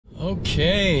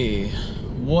Okay,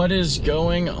 what is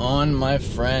going on, my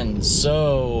friends?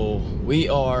 So, we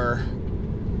are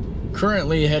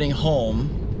currently heading home.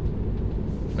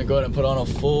 I'm gonna go ahead and put on a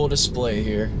full display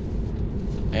here.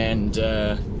 And,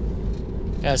 yeah,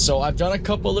 so I've done a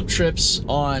couple of trips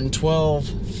on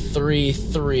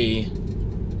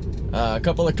 12.3.3. A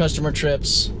couple of customer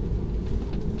trips.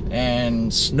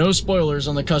 And no spoilers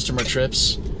on the customer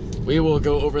trips. We will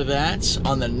go over that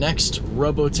on the next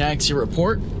RoboTaxi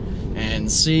report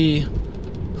and see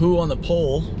who on the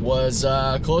poll was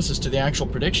closest to the actual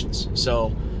predictions.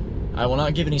 So I will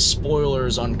not give any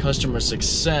spoilers on customer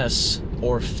success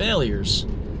or failures,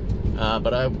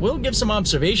 but I will give some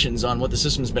observations on what the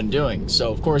system's been doing.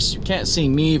 So of course you can't see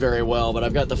me very well, but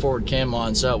I've got the forward cam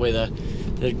on, so that way the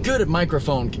good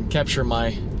microphone can capture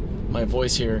my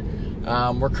voice here.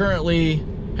 We're currently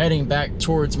heading back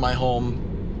towards my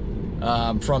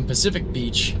home from Pacific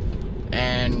Beach,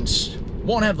 and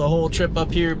won't have the whole trip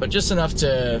up here, but just enough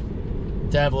to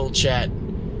have a little chat.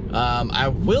 I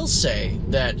will say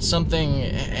that something,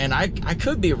 and I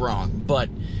could be wrong, but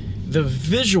the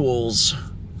visuals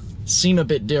seem a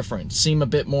bit different, seem a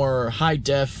bit more high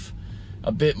def,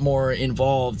 a bit more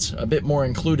involved, a bit more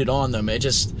included on them. It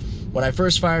just, when I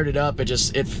first fired it up,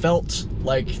 it felt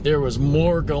like there was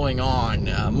more going on,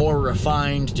 more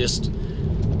refined, just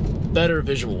better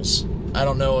visuals. I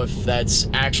don't know if that's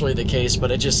actually the case,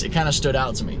 but it kind of stood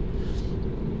out to me.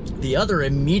 The other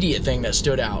immediate thing that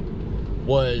stood out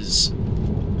was,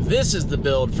 this is the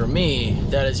build for me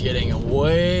that is getting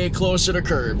way closer to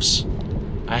curbs.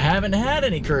 I haven't had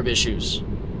any curb issues.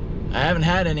 I haven't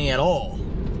had any at all.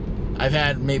 I've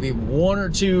had maybe one or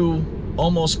two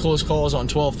almost close calls on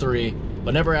 12.3,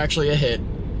 but never actually a hit.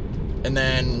 And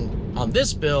then on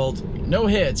this build, no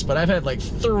hits, but I've had like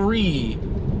 3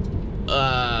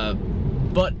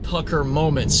 butt pucker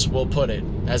moments, we'll put it,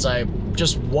 as I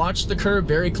just watched the curb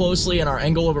very closely and our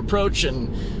angle of approach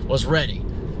and was ready.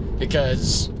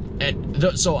 Because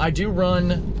so I do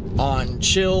run on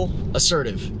chill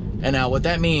assertive, and now what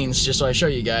that means, just so I show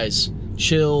you guys,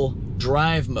 chill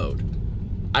drive mode.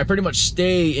 I pretty much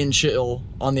stay in chill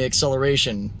on the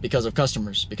acceleration because of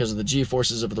customers, because of the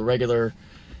G-forces of the regular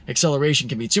acceleration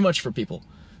can be too much for people.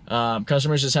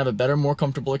 Customers just have a better, more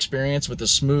comfortable experience with the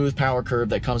smooth power curve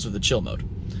that comes with the chill mode.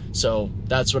 So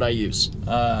that's what I use.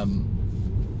 On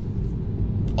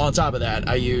top of that,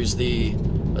 I use the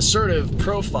assertive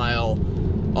profile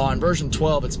on version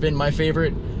 12. It's been my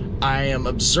favorite. I am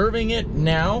observing it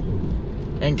now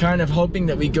and kind of hoping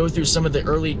that we go through some of the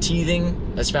early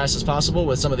teething as fast as possible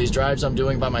with some of these drives I'm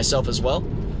doing by myself as well.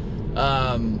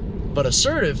 But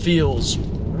assertive feels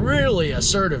really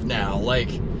assertive now. Like,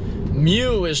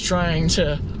 Mew is trying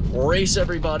to race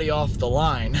everybody off the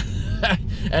line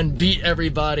and beat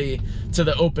everybody to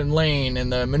the open lane and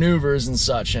the maneuvers and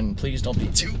such. And please don't be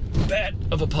too bad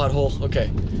of a pothole. Okay.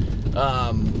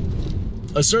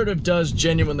 Assertive does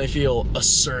genuinely feel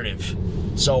assertive.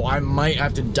 So I might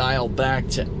have to dial back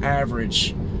to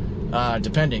average,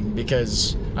 depending,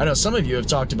 because I know some of you have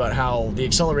talked about how the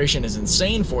acceleration is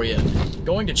insane for you.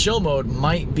 Going to chill mode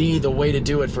might be the way to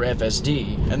do it for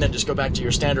FSD, and then just go back to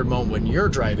your standard mode when you're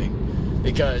driving.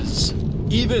 Because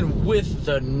even with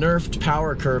the nerfed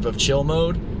power curve of chill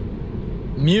mode,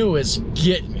 Mew is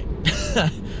getting it.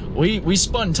 we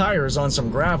spun tires on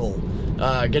some gravel,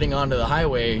 getting onto the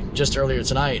highway just earlier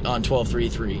tonight on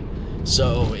 12.3.3.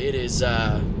 So it is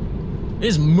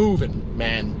moving,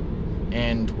 man.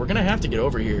 And we're gonna have to get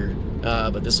over here.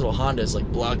 But this little Honda is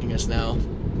like blocking us now.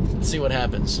 Let's see what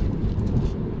happens.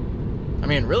 I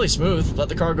mean, really smooth. Let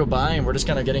the car go by and we're just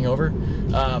kind of getting over.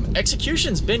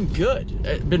 Execution's been good.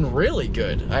 It's been really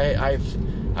good.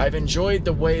 I've enjoyed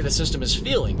the way the system is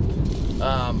feeling.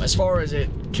 As far as it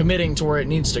committing to where it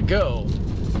needs to go,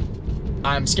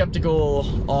 I'm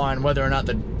skeptical on whether or not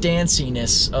the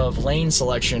danciness of lane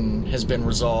selection has been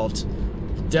resolved.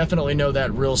 Definitely know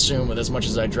that real soon with as much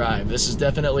as I drive. This is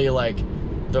definitely like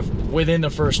within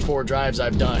the first 4 drives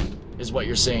I've done is what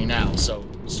you're seeing now. So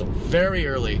very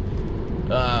early.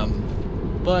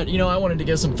 But, you know, I wanted to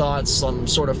give some thoughts, some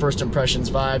sort of first impressions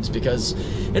vibes, because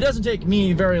it doesn't take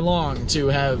me very long to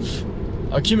have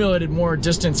accumulated more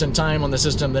distance and time on the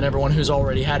system than everyone who's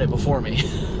already had it before me.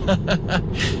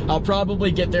 I'll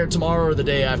probably get there tomorrow or the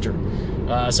day after,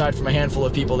 aside from a handful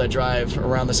of people that drive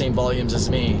around the same volumes as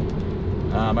me.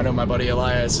 I know my buddy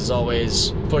Elias is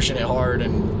always pushing it hard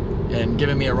and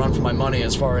giving me a run for my money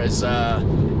as far as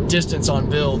distance on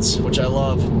builds, which I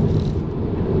love.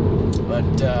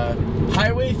 But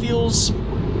highway feels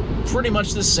pretty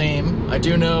much the same. I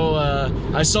do know,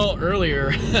 I saw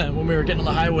earlier when we were getting on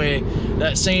the highway,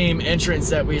 that same entrance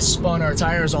that we spun our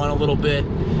tires on a little bit,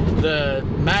 the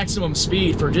maximum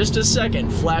speed for just a second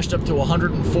flashed up to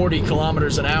 140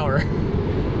 kilometers an hour,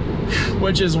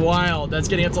 which is wild. That's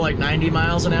getting up to like 90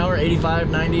 miles an hour, 85,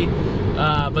 90.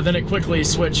 But then it quickly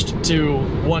switched to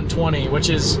 120, which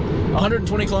is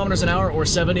 120 kilometers an hour or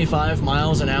 75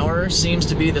 miles an hour seems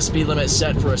to be the speed limit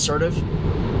set for assertive.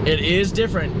 It is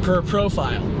different per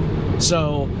profile.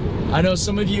 So I know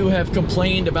some of you have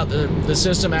complained about the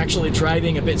system actually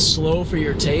driving a bit slow for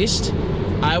your taste.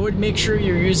 I would make sure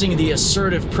you're using the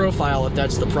assertive profile if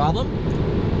that's the problem.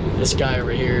 This guy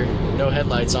over here, no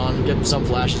headlights on, getting some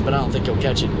flashes, but I don't think he'll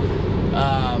catch it.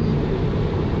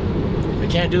 We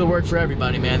can't do the work for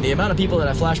everybody, man. The amount of people that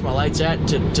I flash my lights at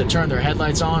to turn their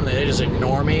headlights on, they just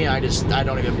ignore me. I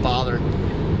don't even bother.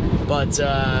 But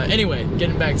anyway,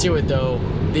 getting back to it though,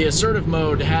 the assertive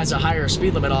mode has a higher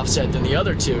speed limit offset than the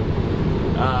other two.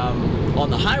 On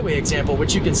the highway example,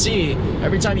 which you can see,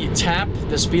 every time you tap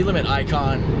the speed limit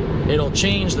icon, it'll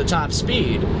change the top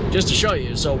speed, just to show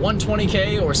you. So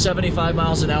 120K or 75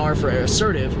 miles an hour for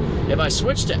assertive. If I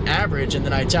switch to average and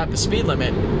then I tap the speed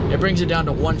limit, it brings it down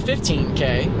to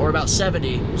 115K or about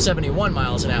 71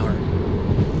 miles an hour.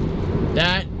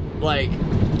 That, like,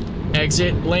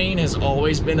 exit lane has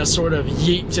always been a sort of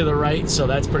yeet to the right, so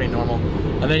that's pretty normal.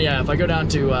 And then yeah, if I go down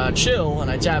to chill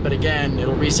and I tap it again,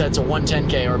 it'll reset to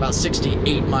 110K or about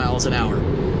 68 miles an hour.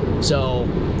 So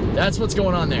that's what's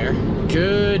going on there.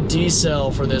 Good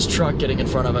decel for this truck getting in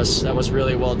front of us. That was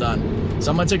really well done. So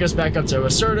I'm gonna take us back up to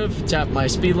assertive, tap my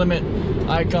speed limit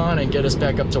icon, and get us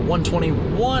back up to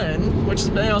 121, which is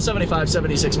 75,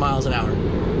 76 miles an hour.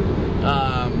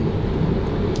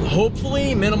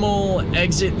 Hopefully minimal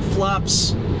exit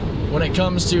flops when it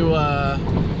comes to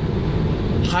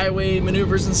highway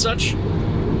maneuvers and such,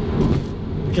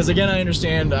 because again, I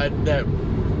understand that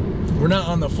we're not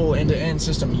on the full end-to-end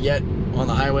system yet on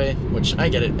the highway, which I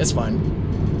get it, it's fine.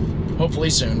 Hopefully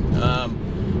soon.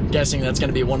 I'm guessing that's going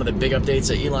to be one of the big updates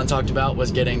that Elon talked about,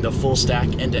 was getting the full stack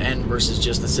end-to-end versus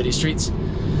just the city streets.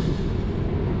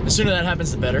 The sooner that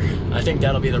happens, the better. I think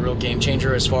that'll be the real game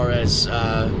changer as far as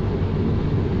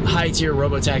high-tier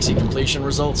RoboTaxi completion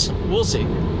results. We'll see.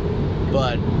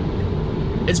 But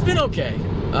it's been okay.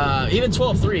 Even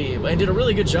 12.3, I did a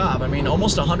really good job. I mean,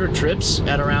 almost 100 trips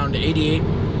at around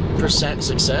 88%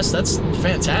 success. That's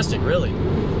fantastic, really.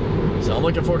 So I'm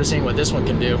looking forward to seeing what this one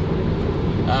can do.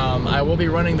 I will be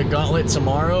running the gauntlet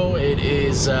tomorrow. It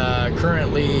is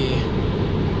currently,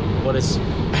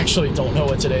 actually don't know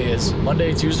what today is.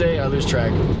 Monday, Tuesday, I lose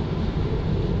track.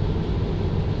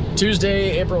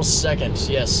 Tuesday, April 2nd,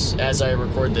 yes, as I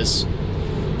record this.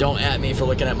 Don't at me for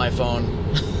looking at my phone.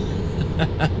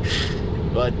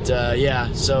 But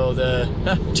yeah, so the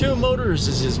Two Motors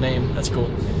is his name. That's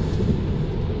cool.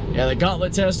 Yeah, the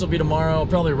gauntlet test will be tomorrow. I'll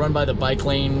probably run by the bike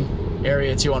lane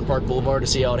area too on Park Boulevard to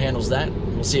see how it handles that.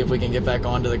 We'll see if we can get back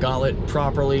onto the gauntlet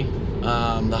properly.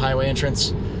 The highway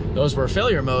entrance. Those were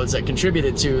failure modes that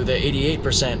contributed to the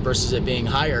 88% versus it being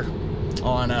higher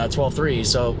on 12.3.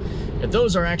 So if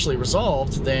those are actually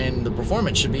resolved, then the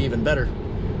performance should be even better.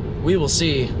 We will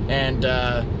see. And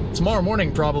tomorrow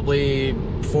morning, probably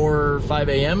 4 or 5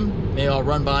 a.m., maybe I'll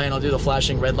run by and I'll do the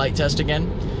flashing red light test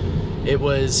again. It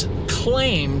was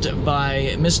claimed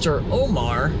by Mr.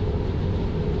 Omar,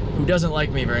 who doesn't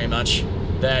like me very much,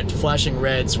 that flashing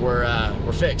reds were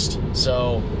fixed.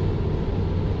 So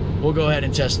we'll go ahead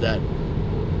and test that.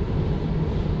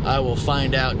 I will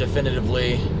find out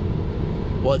definitively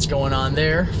what's going on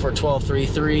there for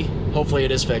 12.3.3. Hopefully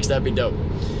it is fixed. That'd be dope,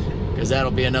 because that'll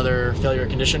be another failure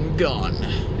condition gone.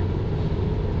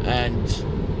 And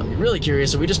I'm really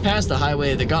curious. So we just passed the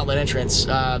highway, the gauntlet entrance.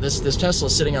 This Tesla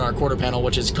is sitting on our quarter panel,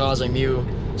 which is causing Mew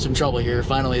some trouble here.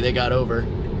 Finally, they got over,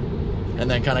 and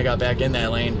then kind of got back in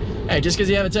that lane. Hey, just because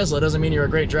you have a Tesla doesn't mean you're a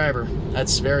great driver.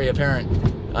 That's very apparent.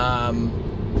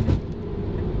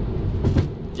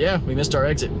 Yeah, we missed our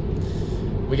exit.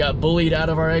 We got bullied out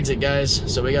of our exit, guys.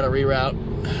 So we got to reroute.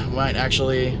 Might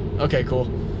actually. Okay, cool.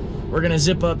 We're gonna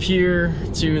zip up here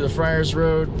to the Friars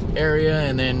Road area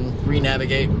and then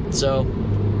re-navigate. So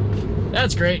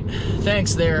that's great.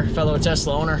 Thanks there, fellow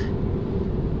Tesla owner.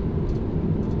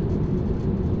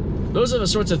 Those are the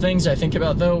sorts of things I think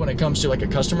about though when it comes to like a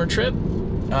customer trip.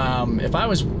 If I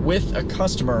was with a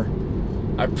customer,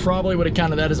 I probably would have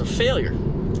counted that as a failure.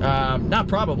 Not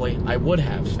probably, I would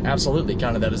have absolutely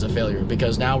counted that as a failure,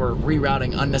 because now we're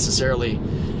rerouting unnecessarily,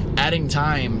 adding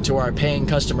time to our paying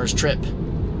customer's trip.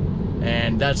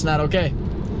 And that's not okay.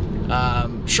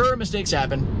 Sure, mistakes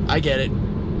happen. I get it.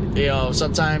 You know,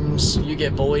 sometimes you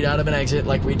get bullied out of an exit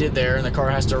like we did there, and the car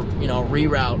has to, you know,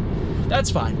 reroute.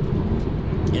 That's fine.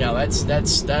 You know, it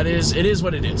is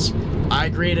what it is. I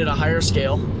agree at a higher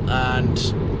scale,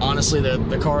 and honestly,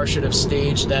 the car should have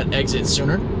staged that exit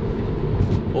sooner,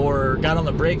 or got on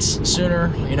the brakes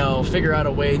sooner, you know, figure out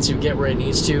a way to get where it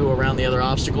needs to around the other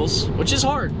obstacles, which is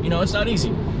hard. You know, it's not easy.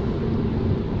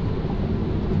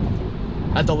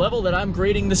 At the level that I'm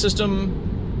grading the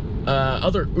system,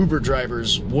 other Uber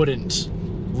drivers wouldn't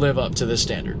live up to this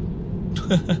standard.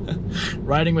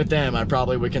 Riding with them, I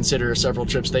probably would consider several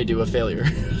trips they do a failure.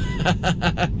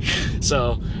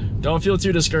 So don't feel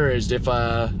too discouraged if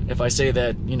I say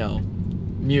that, you know,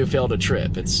 Mew failed a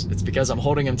trip. It's because I'm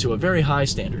holding him to a very high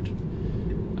standard.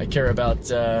 I care about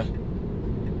him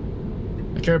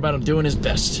doing his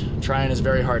best, trying his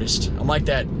very hardest. I'm like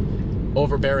that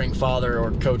overbearing father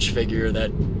or coach figure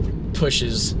that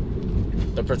pushes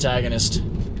the protagonist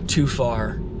too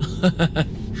far.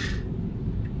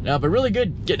 Now, but really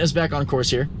good getting us back on course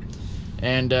here.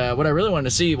 And what I really wanted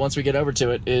to see once we get over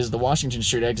to it is the Washington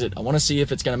Street exit. I want to see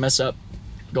if it's going to mess up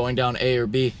going down A or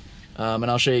B. And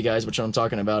I'll show you guys which one I'm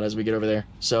talking about as we get over there.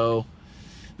 So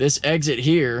this exit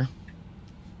here,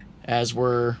 as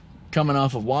we're coming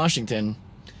off of Washington,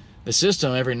 the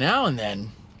system every now and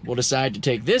then will decide to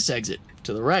take this exit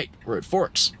to the right where it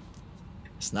forks.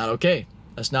 It's not okay.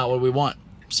 That's not what we want.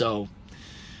 So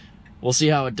we'll see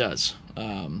how it does.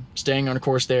 Staying on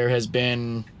course there has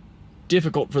been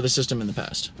difficult for the system in the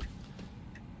past.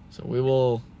 So we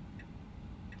will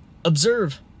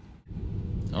observe.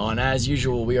 Oh, and as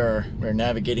usual, we're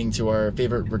navigating to our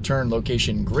favorite return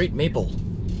location, Great Maple.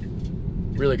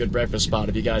 Really good breakfast spot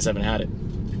if you guys haven't had it.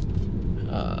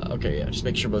 Okay, yeah, just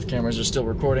make sure both cameras are still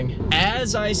recording.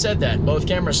 As I said that, both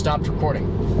cameras stopped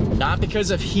recording. Not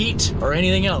because of heat or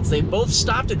anything else. They both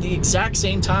stopped at the exact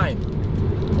same time.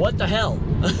 What the hell?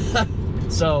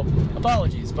 So,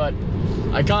 apologies, but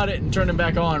I caught it and turned them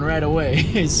back on right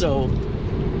away. So,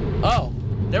 oh,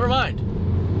 never mind.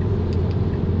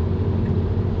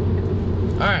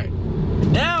 Alright,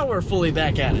 now we're fully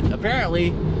back at it.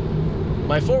 Apparently,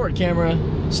 my forward camera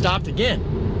stopped again.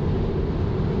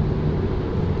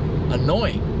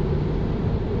 Annoying.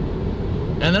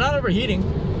 And they're not overheating.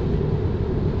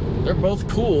 They're both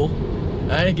cool.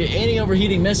 I didn't get any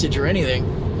overheating message or anything.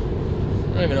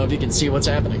 I don't even know if you can see what's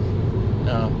happening.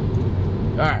 No.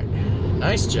 Alright.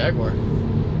 Nice Jaguar.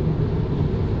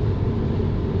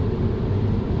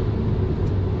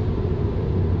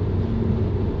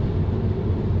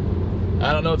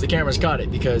 I don't know if the cameras caught it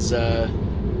because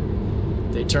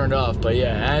they turned off. But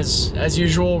yeah, as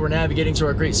usual, we're navigating to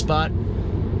our great spot.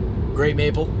 Great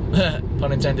Maple,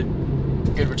 pun intended.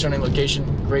 Good returning location,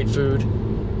 great food.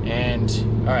 And,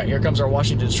 alright, here comes our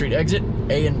Washington Street exit,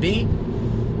 A and B.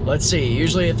 Let's see,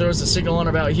 usually it throws the signal on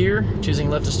about here, choosing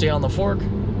left to stay on the fork.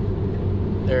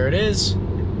 There it is.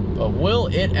 But will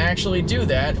it actually do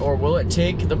that, or will it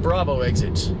take the Bravo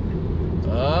exit?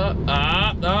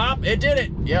 It did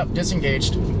it! Yep,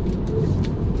 disengaged.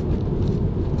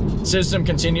 System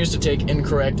continues to take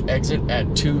incorrect exit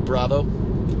at 2 Bravo.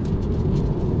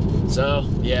 So,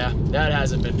 yeah, that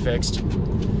hasn't been fixed.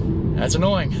 That's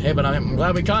annoying. Hey, but I'm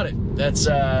glad we caught it. That's,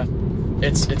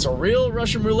 it's a real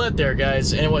Russian roulette there,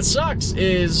 guys. And what sucks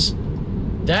is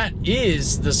that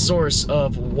is the source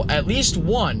of at least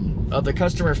one of the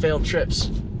customer failed trips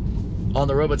on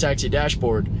the RoboTaxi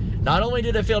dashboard. Not only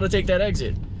did it fail to take that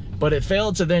exit, but it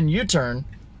failed to then U-turn,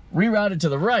 rerouted to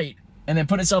the right, and then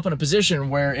put itself in a position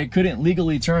where it couldn't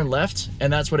legally turn left,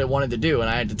 and that's what it wanted to do, and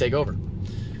I had to take over.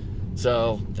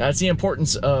 So that's the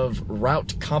importance of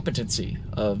route competency,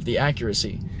 of the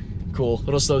accuracy. Cool, a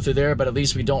little slow through there, but at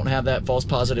least we don't have that false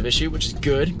positive issue, which is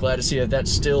good. Glad to see that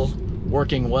that's still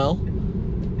working well.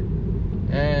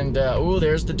 And ooh,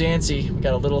 there's the Dancy. We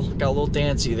got a little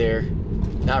Dancy there.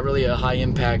 Not really a high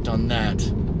impact on that.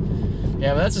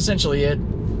 Yeah, but that's essentially it.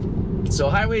 So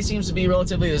highway seems to be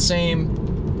relatively the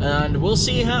same, and we'll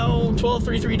see how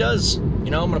 12.3.3 does.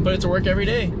 You know, I'm gonna put it to work every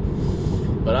day.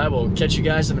 But I will catch you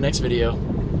guys in the next video.